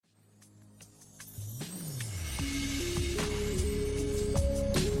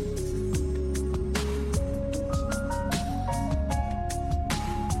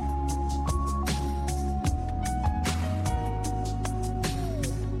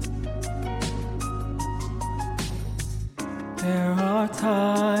are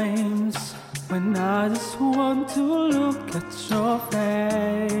times when I just want to look at your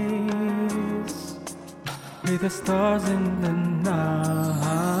face with the stars in the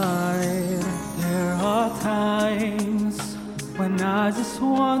night. There are times when I just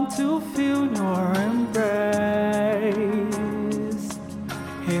want to feel your embrace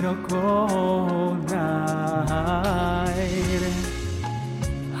in a cold night.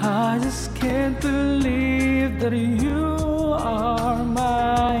 I just can't believe that you are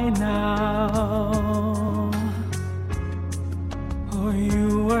mine now. Oh,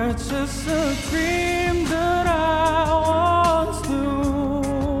 you were just a dream that I once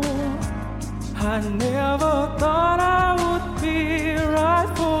knew. I never thought I would be right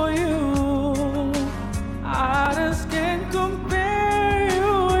for you. I just can't compare you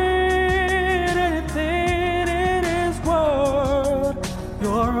with anything in this world.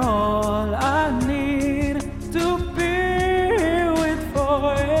 You're all I need to be with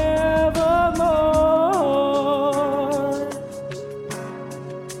forevermore.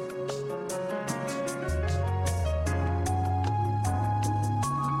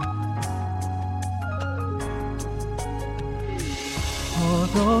 All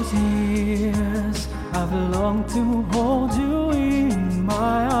those years I've longed to hold you in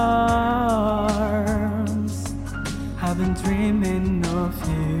my arms. I've been dreaming of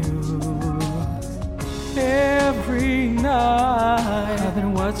you every night. I've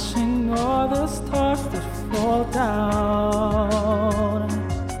been watching all the stars that fall down,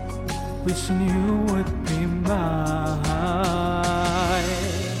 wishing you would be mine.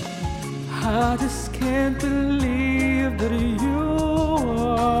 I just can't believe that you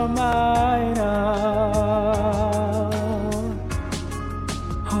are mine now.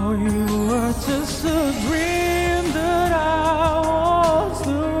 Oh, you were just a dream that I once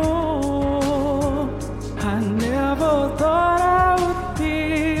knew. I never thought I would be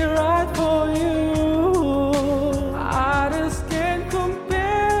right for you. I just can't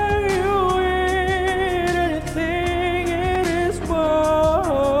compare you with anything in this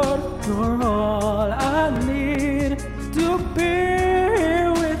world. You're all I need to be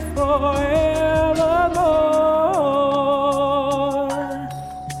with forevermore.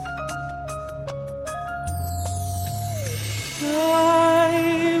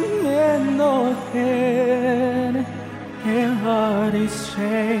 Time and no pain, and heart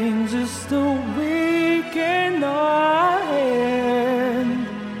exchanges the weak and I end.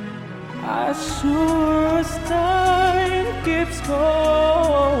 As sure as time keeps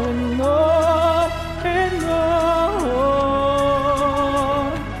going on and on,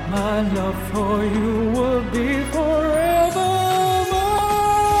 my love for you will be forevermore.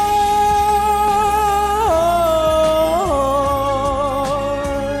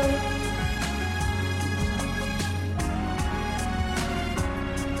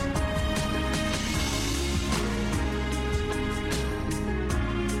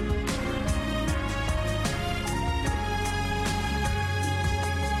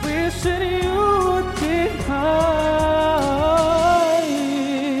 Wishing you would be mine.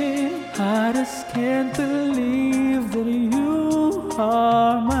 I just can't believe that you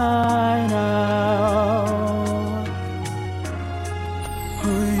are mine now.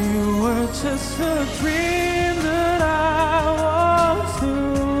 Oh, you were just a dream that I once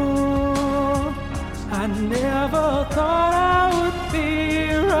knew. I never